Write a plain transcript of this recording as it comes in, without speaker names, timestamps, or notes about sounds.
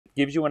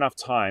gives you enough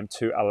time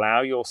to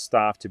allow your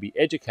staff to be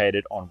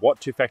educated on what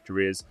two-factor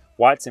is,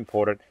 why it's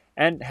important,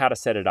 and how to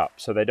set it up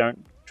so they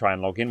don't try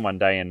and log in one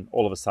day and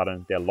all of a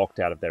sudden they're locked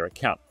out of their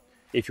account.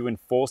 If you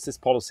enforce this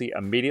policy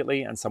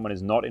immediately and someone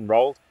is not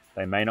enrolled,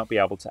 they may not be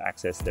able to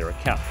access their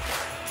account.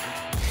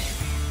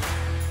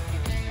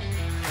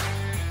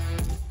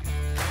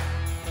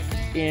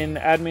 In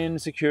admin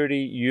security,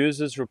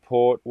 users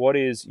report what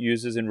is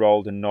users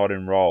enrolled and not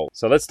enrolled.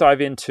 So let's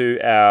dive into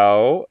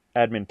our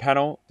admin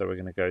panel. So we're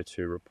going to go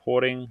to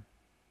reporting,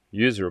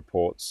 user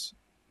reports,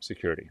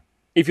 security.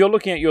 If you're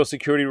looking at your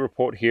security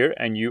report here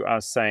and you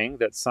are saying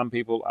that some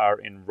people are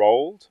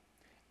enrolled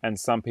and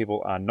some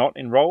people are not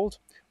enrolled,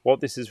 what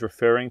this is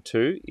referring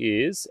to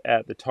is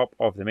at the top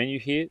of the menu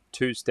here,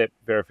 two-step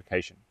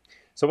verification.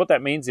 So what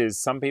that means is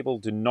some people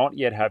do not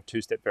yet have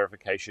two-step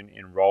verification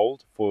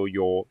enrolled for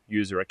your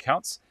user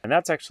accounts. And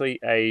that's actually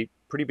a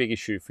pretty big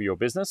issue for your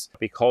business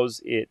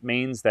because it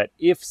means that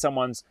if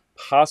someone's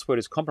password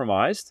is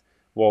compromised,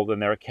 well, then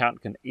their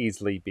account can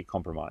easily be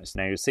compromised.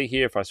 Now you'll see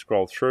here, if I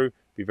scroll through,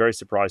 be very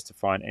surprised to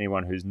find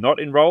anyone who's not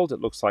enrolled. It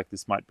looks like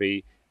this might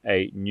be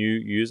a new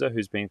user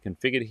who's been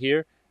configured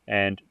here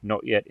and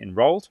not yet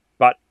enrolled.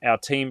 But our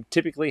team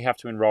typically have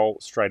to enroll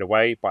straight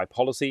away by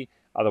policy,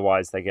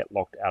 otherwise they get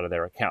locked out of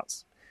their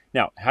accounts.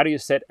 Now, how do you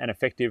set an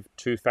effective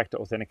two-factor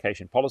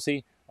authentication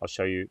policy? I'll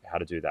show you how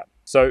to do that.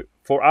 So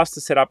for us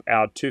to set up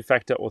our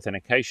two-factor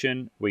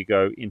authentication, we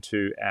go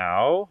into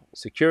our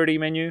security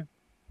menu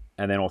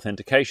and then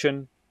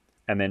authentication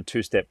and then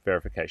two-step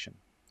verification.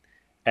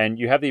 And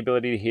you have the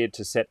ability here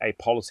to set a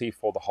policy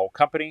for the whole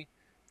company.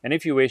 And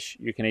if you wish,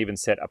 you can even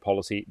set a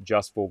policy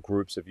just for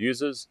groups of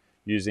users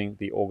using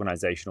the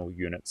organizational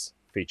units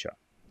feature.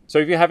 So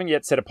if you haven't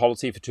yet set a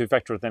policy for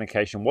two-factor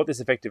authentication, what this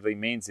effectively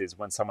means is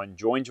when someone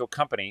joins your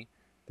company,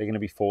 they're going to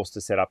be forced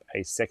to set up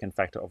a second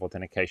factor of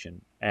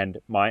authentication. And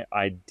my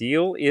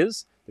ideal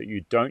is that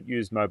you don't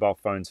use mobile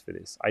phones for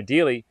this.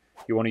 Ideally,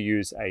 you want to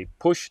use a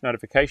push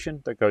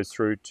notification that goes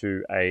through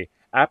to an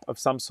app of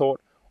some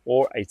sort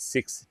or a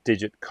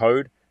 6-digit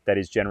code that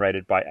is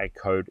generated by a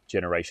code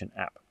generation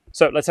app.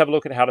 So let's have a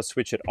look at how to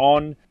switch it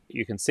on.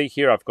 You can see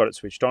here, I've got it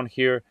switched on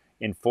here.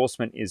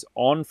 Enforcement is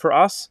on for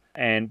us,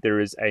 and there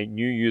is a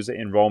new user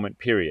enrollment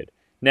period.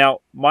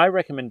 Now, my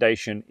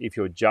recommendation, if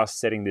you're just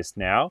setting this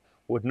now,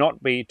 would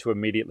not be to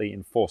immediately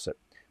enforce it.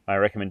 My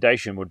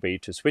recommendation would be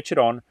to switch it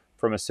on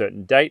from a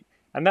certain date,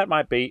 and that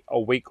might be a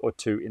week or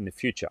two in the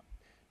future.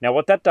 Now,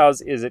 what that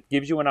does is it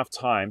gives you enough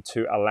time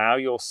to allow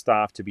your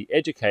staff to be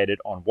educated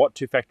on what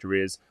two-factor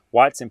is,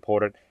 why it's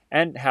important,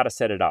 and how to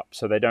set it up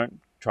so they don't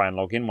try and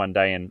log in one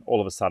day and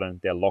all of a sudden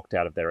they're locked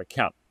out of their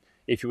account.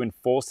 If you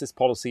enforce this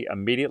policy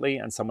immediately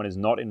and someone is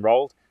not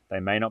enrolled, they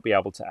may not be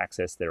able to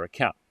access their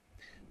account.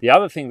 The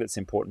other thing that's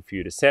important for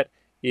you to set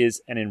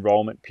is an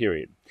enrollment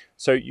period.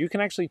 So you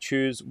can actually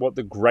choose what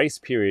the grace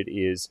period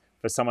is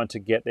for someone to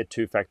get their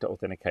two-factor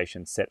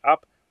authentication set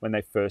up when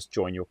they first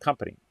join your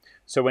company.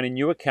 So when a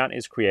new account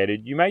is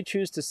created, you may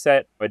choose to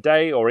set a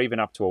day or even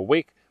up to a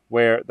week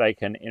where they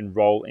can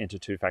enroll into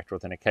two-factor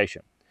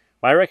authentication.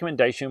 My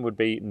recommendation would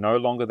be no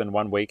longer than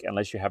 1 week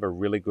unless you have a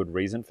really good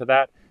reason for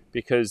that,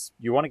 because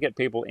you want to get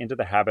people into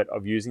the habit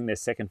of using their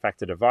second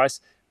factor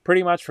device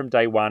pretty much from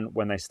day one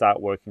when they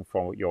start working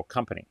for your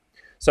company.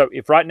 So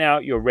if right now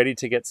you're ready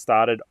to get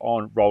started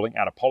on rolling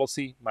out a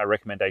policy, my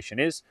recommendation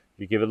is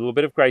you give it a little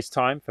bit of grace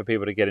time for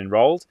people to get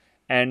enrolled.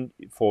 And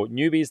for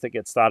newbies that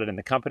get started in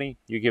the company,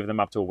 you give them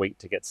up to a week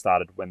to get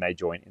started when they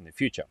join in the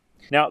future.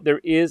 Now, there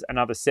is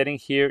another setting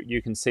here.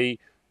 You can see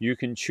you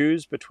can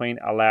choose between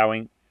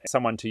allowing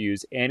someone to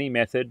use any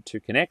method to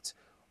connect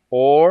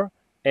or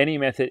any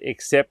method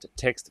except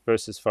text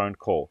versus phone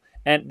call.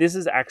 And this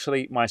is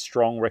actually my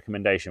strong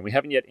recommendation. We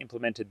haven't yet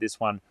implemented this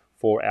one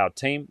for our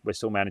team. We're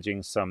still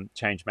managing some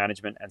change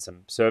management and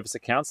some service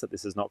accounts that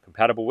this is not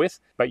compatible with.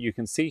 But you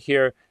can see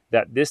here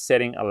that this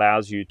setting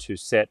allows you to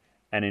set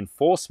an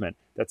enforcement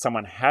that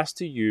someone has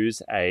to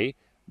use a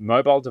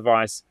mobile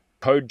device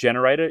code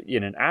generator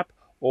in an app,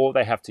 or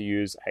they have to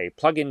use a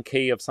plug-in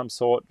key of some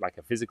sort, like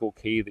a physical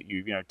key that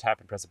you tap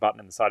and press a button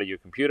on the side of your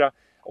computer,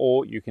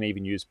 or you can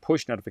even use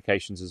push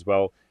notifications as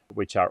well,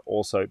 which are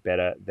also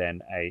better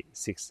than a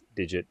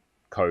 6-digit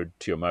code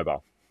to your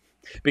mobile,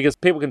 because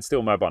people can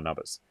steal mobile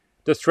numbers.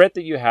 The threat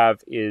that you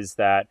have is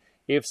that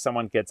if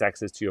someone gets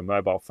access to your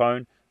mobile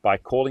phone by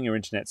calling your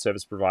internet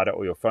service provider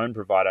or your phone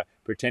provider,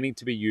 pretending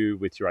to be you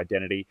with your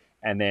identity,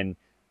 and then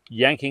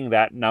yanking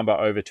that number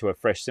over to a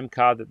fresh SIM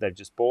card that they've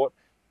just bought,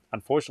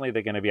 unfortunately,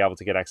 they're going to be able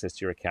to get access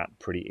to your account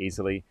pretty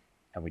easily,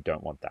 and we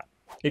don't want that.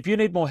 If you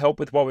need more help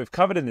with what we've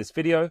covered in this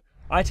video,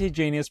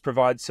 itGenius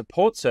provides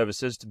support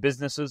services to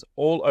businesses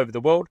all over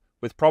the world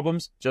with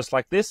problems just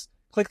like this.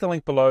 Click the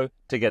link below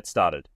to get started.